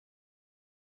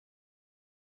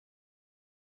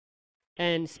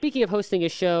And speaking of hosting a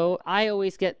show, I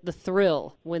always get the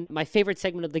thrill when my favorite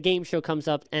segment of the game show comes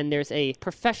up and there's a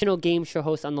professional game show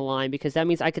host on the line, because that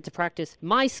means I get to practice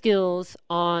my skills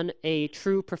on a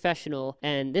true professional,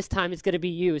 and this time it's going to be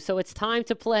you. So it's time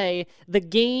to play the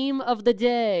game of the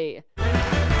day.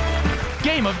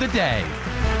 Game of the day.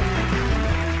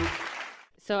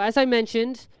 So as I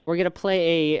mentioned, we're going to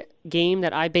play a game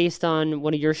that I based on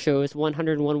one of your shows,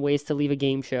 101 Ways to Leave a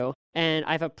Game Show. And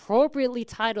I've appropriately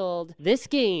titled this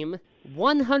game,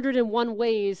 101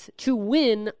 Ways to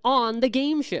Win on the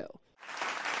Game Show.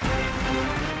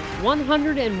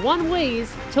 101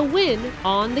 Ways to Win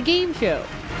on the Game Show.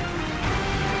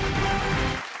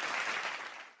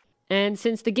 And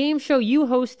since the game show you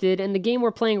hosted and the game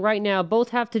we're playing right now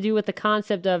both have to do with the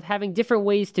concept of having different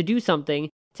ways to do something,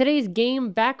 today's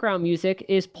game background music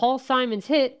is Paul Simon's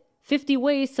hit, 50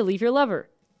 Ways to Leave Your Lover.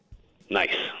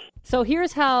 Nice. So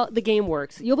here's how the game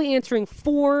works. You'll be answering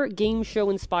 4 game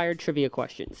show-inspired trivia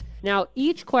questions. Now,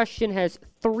 each question has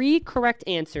 3 correct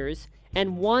answers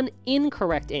and 1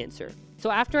 incorrect answer. So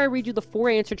after I read you the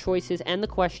 4 answer choices and the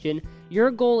question,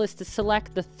 your goal is to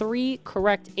select the 3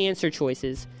 correct answer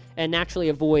choices and naturally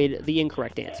avoid the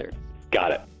incorrect answer.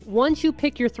 Got it. Once you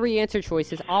pick your 3 answer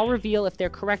choices, I'll reveal if they're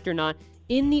correct or not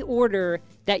in the order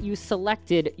that you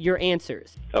selected your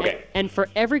answers. Okay. And for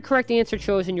every correct answer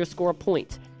chosen, you'll score a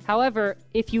point. However,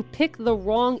 if you pick the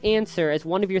wrong answer as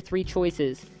one of your 3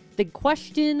 choices, the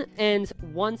question ends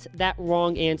once that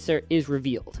wrong answer is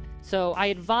revealed. So I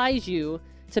advise you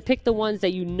to pick the ones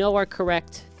that you know are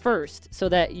correct first so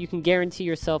that you can guarantee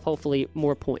yourself, hopefully,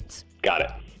 more points. Got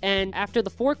it. And after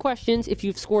the 4 questions, if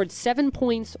you've scored 7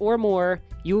 points or more,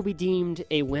 you will be deemed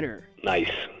a winner.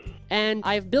 Nice. And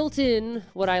I've built in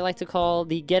what I like to call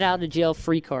the get out of jail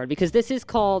free card, because this is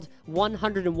called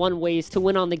 101 Ways to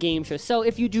Win on the Game Show. So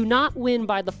if you do not win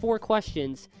by the 4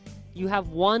 questions, you have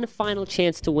one final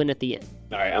chance to win at the end.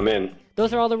 All right, I'm in.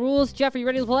 Those are all the rules. Jeff, are you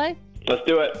ready to play? Let's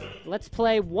do it. Let's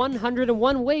play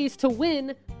 101 Ways to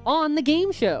Win on the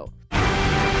Game Show.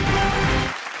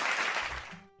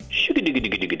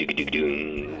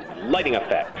 Lighting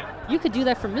effect. You could do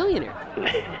that for Millionaire.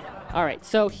 All right,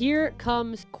 so here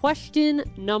comes question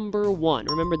number 1.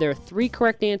 Remember, there are 3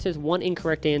 correct answers, 1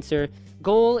 incorrect answer.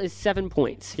 Goal is 7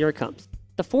 points. Here it comes.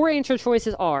 The 4 answer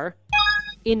choices are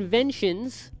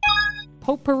inventions,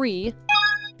 potpourri,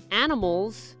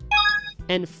 animals,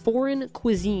 and foreign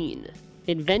cuisine.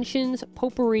 Inventions,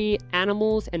 potpourri,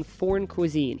 animals, and foreign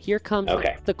cuisine. Here comes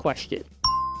the question.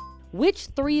 Which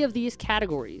 3 of these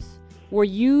categories were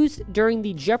used during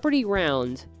the Jeopardy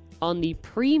round on the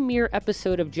premiere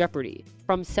episode of Jeopardy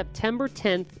from September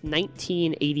 10th,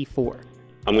 1984?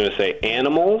 I'm going to say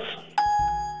animals,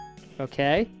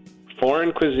 okay,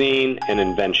 foreign cuisine, and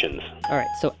inventions. All right,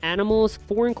 so animals,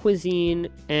 foreign cuisine,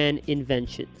 and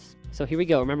inventions. So here we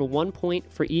go. Remember, 1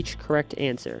 point for each correct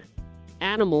answer.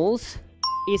 Animals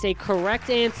is a correct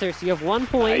answer, so you have 1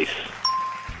 point. Nice.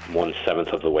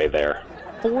 1/7 of the way there.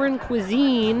 Foreign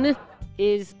cuisine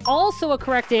is also a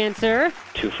correct answer.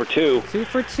 2 for 2. 2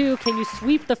 for 2. Can you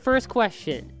sweep the first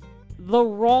question? The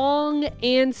wrong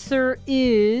answer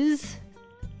is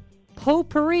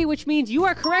potpourri, which means you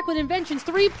are correct with inventions.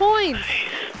 3 points.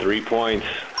 Nice. 3 points.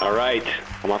 All right.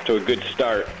 I'm off to a good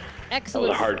start. Excellent. That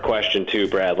was a hard question, too,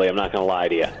 Bradley. I'm not going to lie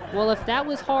to you. Well, if that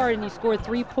was hard and you scored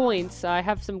 3 points, I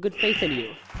have some good faith in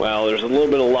you. Well, there's a little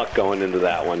bit of luck going into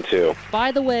that one, too.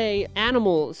 By the way,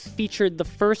 animals featured the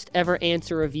first ever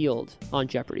answer revealed on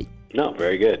Jeopardy. No,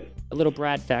 very good. A little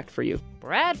Brad fact for you.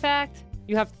 Brad fact!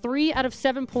 You have 3 out of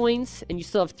 7 points, and you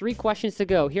still have 3 questions to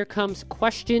go. Here comes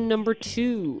question number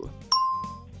 2.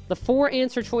 The 4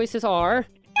 answer choices are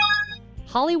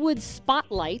Hollywood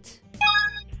Spotlight,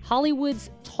 Hollywood's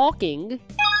Talking,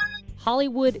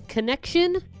 Hollywood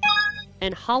Connection,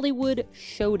 and Hollywood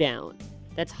Showdown.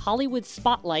 That's Hollywood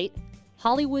Spotlight,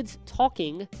 Hollywood's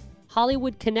Talking,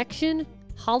 Hollywood Connection,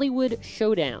 Hollywood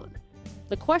Showdown.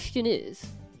 The question is,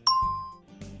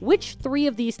 which 3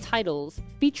 of these titles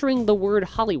featuring the word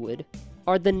Hollywood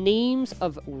are the names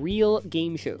of real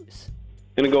game shows?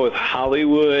 I'm going to go with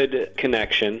Hollywood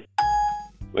Connection.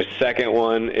 My second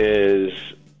one is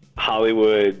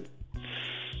Hollywood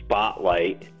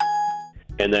Spotlight,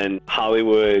 and then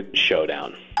Hollywood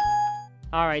Showdown.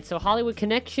 All right, so Hollywood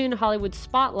Connection, Hollywood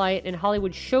Spotlight, and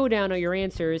Hollywood Showdown are your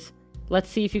answers. Let's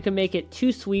see if you can make it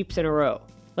 2 sweeps in a row.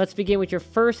 Let's begin with your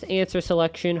first answer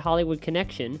selection, Hollywood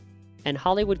Connection. And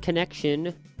Hollywood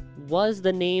Connection was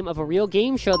the name of a real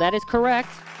game show. That is correct.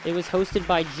 It was hosted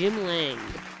by Jim Lang.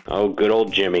 Oh, good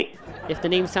old Jimmy. If the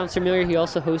name sounds familiar, he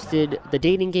also hosted The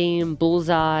Dating Game,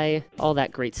 Bullseye, all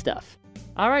that great stuff.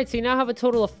 All right, so you now have a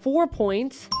total of 4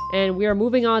 points, and we are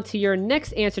moving on to your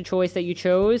next answer choice that you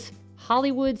chose,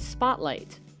 Hollywood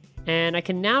Spotlight. And I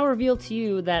can now reveal to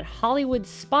you that Hollywood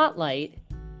Spotlight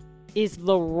is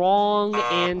the wrong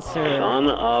answer. Son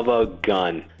of a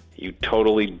gun. You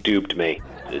totally duped me.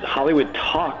 Hollywood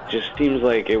Talk just seems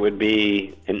like it would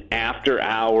be an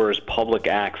after-hours public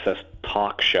access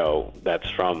talk show that's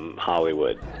from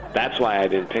Hollywood. That's why I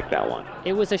didn't pick that one.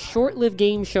 It was a short-lived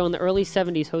game show in the early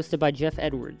 70s hosted by Jeff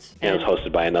Edwards. And it was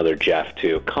hosted by another Jeff,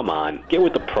 too. Come on. Get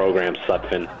with the program,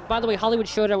 Sutphen. By the way, Hollywood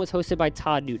Showdown was hosted by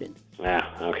Todd Newton. Yeah,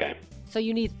 okay. So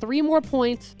you need 3 more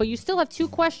points, but you still have 2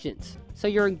 questions. So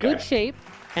you're in good shape,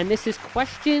 and this is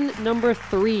question number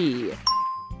 3.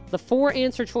 The 4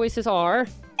 answer choices are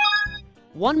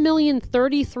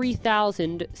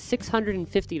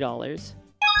 $1,033,650,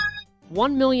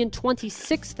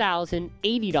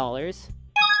 $1,026,080,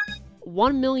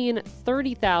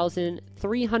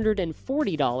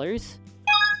 $1,030,340,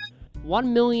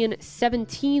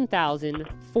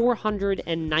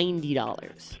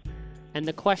 $1,017,490. And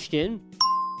the question...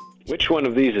 Which one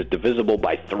of these is divisible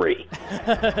by 3?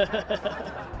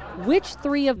 Which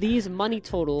 3 of these money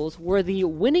totals were the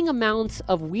winning amounts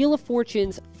of Wheel of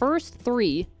Fortune's first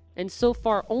 3, and so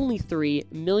far only 3,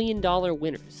 $1 million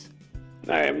winners?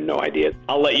 I have no idea.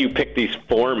 I'll let you pick these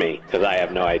for me, because I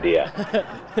have no idea.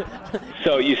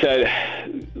 So you said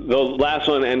the last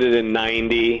one ended in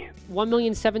 90.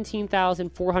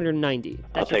 1,017,490.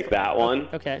 I'll take that one.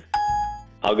 Okay.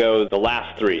 I'll go the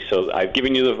last 3. So I've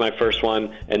given you my first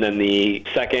one, and then the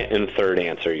second and third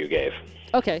answer you gave.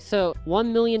 Okay, so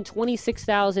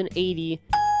 1,026,080,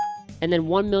 and then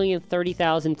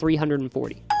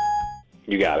 1,030,340.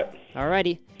 You got it.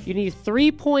 Alrighty. You need 3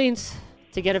 points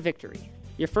to get a victory.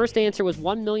 Your first answer was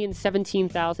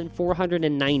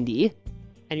 1,017,490,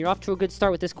 and you're off to a good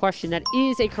start with this question. That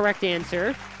is a correct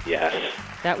answer. Yes.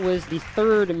 That was the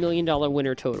third $1 million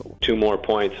winner total. 2 more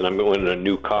points, and I'm going to a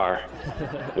new car,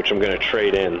 which I'm going to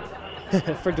trade in.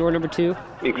 For door number 2?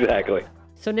 Exactly.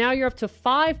 So now you're up to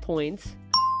 5 points.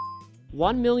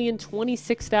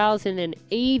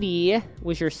 1,026,080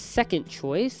 was your second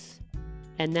choice,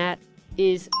 and that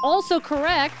is also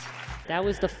correct. That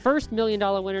was the first $1 million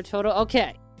winner total.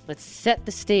 Okay, let's set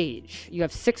the stage. You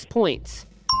have 6 points.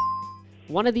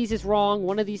 One of these is wrong,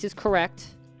 one of these is correct.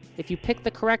 If you pick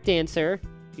the correct answer,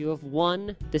 you have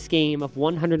won this game of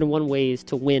 101 ways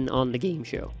to win on the game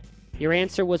show. Your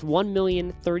answer was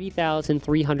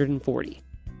 1,030,340.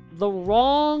 The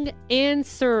wrong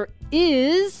answer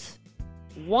is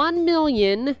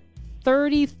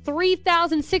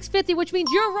 1,033,650, which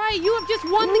means you're right. You have just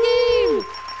won the game.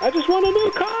 I just won a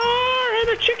new car and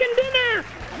a chicken dinner.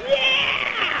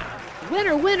 Yeah!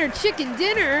 Winner, winner, chicken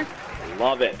dinner.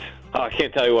 Love it. Oh, I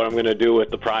can't tell you what I'm going to do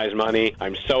with the prize money.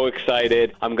 I'm so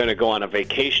excited. I'm going to go on a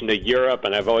vacation to Europe,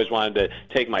 and I've always wanted to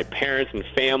take my parents and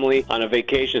family on a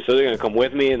vacation, so they're going to come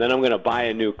with me, and then I'm going to buy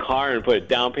a new car and put a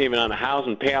down payment on a house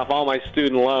and pay off all my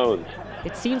student loans.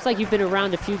 It seems like you've been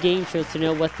around a few game shows to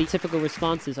know what the typical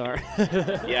responses are.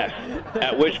 Yes.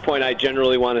 At which point I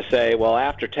generally want to say, well,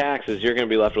 after taxes, you're going to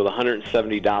be left with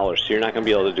 $170, so you're not going to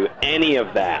be able to do any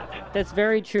of that. That's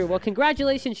very true. Well,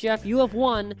 congratulations, Jeff. You have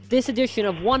won this edition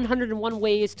of 101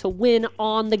 Ways to Win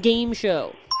on the Game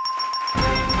Show.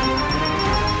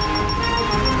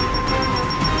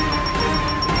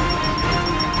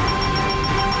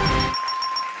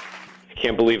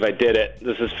 Can't believe I did it.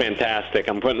 This is fantastic.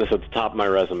 I'm putting this at the top of my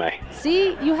resume.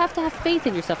 See, you have to have faith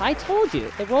in yourself. I told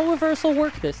you. The role reversal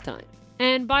worked this time.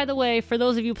 And by the way, for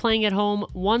those of you playing at home,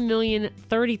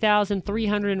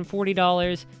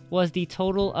 $1,030,340 was the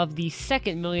total of the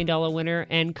second $1 million winner,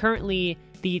 and currently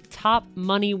the top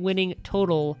money winning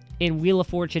total in Wheel of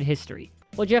Fortune history.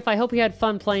 Well, Jeff, I hope you had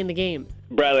fun playing the game.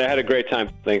 Bradley, I had a great time.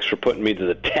 Thanks for putting me to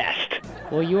the test.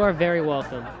 Well, you are very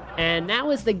welcome. And that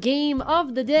was the game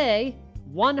of the day.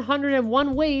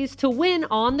 101 ways to win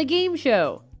on the game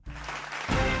show.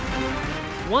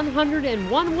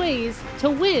 101 ways to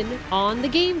win on the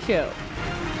game show.